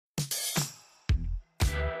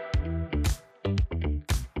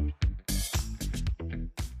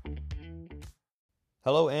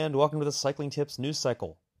Hello and welcome to the Cycling Tips News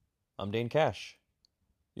Cycle. I'm Dane Cash.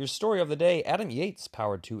 Your story of the day: Adam Yates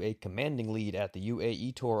powered to a commanding lead at the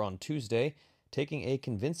UAE Tour on Tuesday, taking a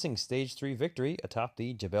convincing Stage 3 victory atop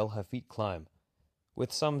the Jebel Hafit climb.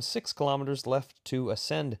 With some 6 kilometers left to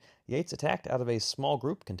ascend, Yates attacked out of a small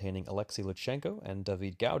group containing Alexei Lutsenko and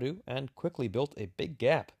David Gaudu and quickly built a big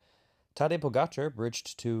gap. Tadej Pogacar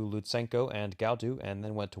bridged to Lutsenko and Gaudu and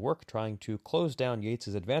then went to work trying to close down Yates'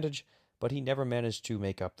 advantage, but he never managed to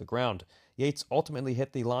make up the ground. Yates ultimately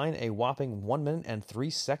hit the line a whopping 1 minute and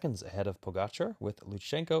 3 seconds ahead of Pogacar, with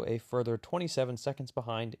Lutsenko a further 27 seconds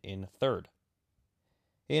behind in third.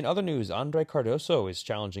 In other news, Andre Cardoso is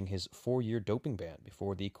challenging his 4-year doping ban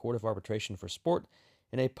before the Court of Arbitration for Sport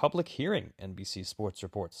in a public hearing, NBC Sports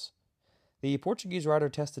reports. The Portuguese rider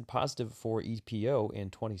tested positive for EPO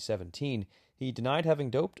in 2017. He denied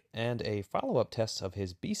having doped, and a follow-up test of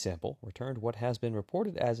his B sample returned what has been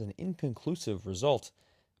reported as an inconclusive result,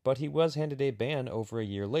 but he was handed a ban over a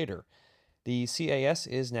year later. The CAS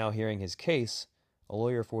is now hearing his case. A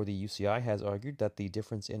lawyer for the UCI has argued that the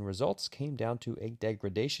difference in results came down to a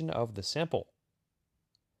degradation of the sample.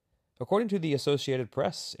 According to the Associated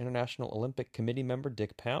Press, International Olympic Committee member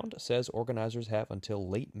Dick Pound says organizers have until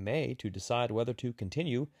late May to decide whether to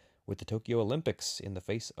continue with the Tokyo Olympics in the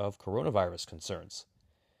face of coronavirus concerns.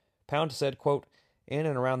 Pound said, quote, "In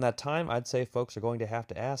and around that time, I'd say folks are going to have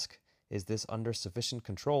to ask, is this under sufficient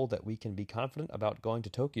control that we can be confident about going to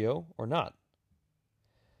Tokyo or not?"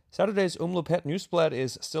 Saturday's Umloopet Nieuwsblad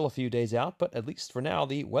is still a few days out, but at least for now,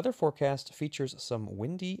 the weather forecast features some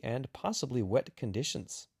windy and possibly wet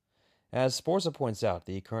conditions. As Sporza points out,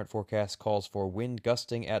 the current forecast calls for wind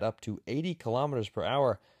gusting at up to 80 kilometers per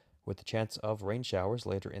hour, with the chance of rain showers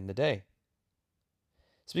later in the day.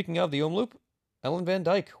 Speaking of the Omloop, Ellen van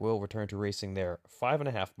Dijk will return to racing there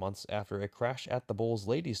 5.5 months after a crash at the Bulls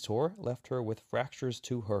Ladies Tour left her with fractures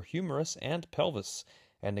to her humerus and pelvis,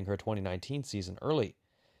 ending her 2019 season early.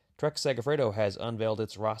 Trek Segafredo has unveiled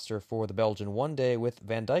its roster for the Belgian one-day, with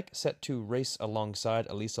Van Dijk set to race alongside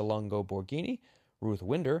Elisa Longo Borghini, Ruth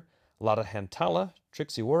Winder, Lada Hantala,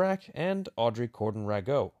 Trixie Worrack, and Audrey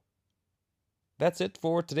Cordon-Ragot. That's it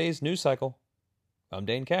for today's news cycle. I'm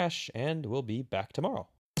Dane Cash, and we'll be back tomorrow.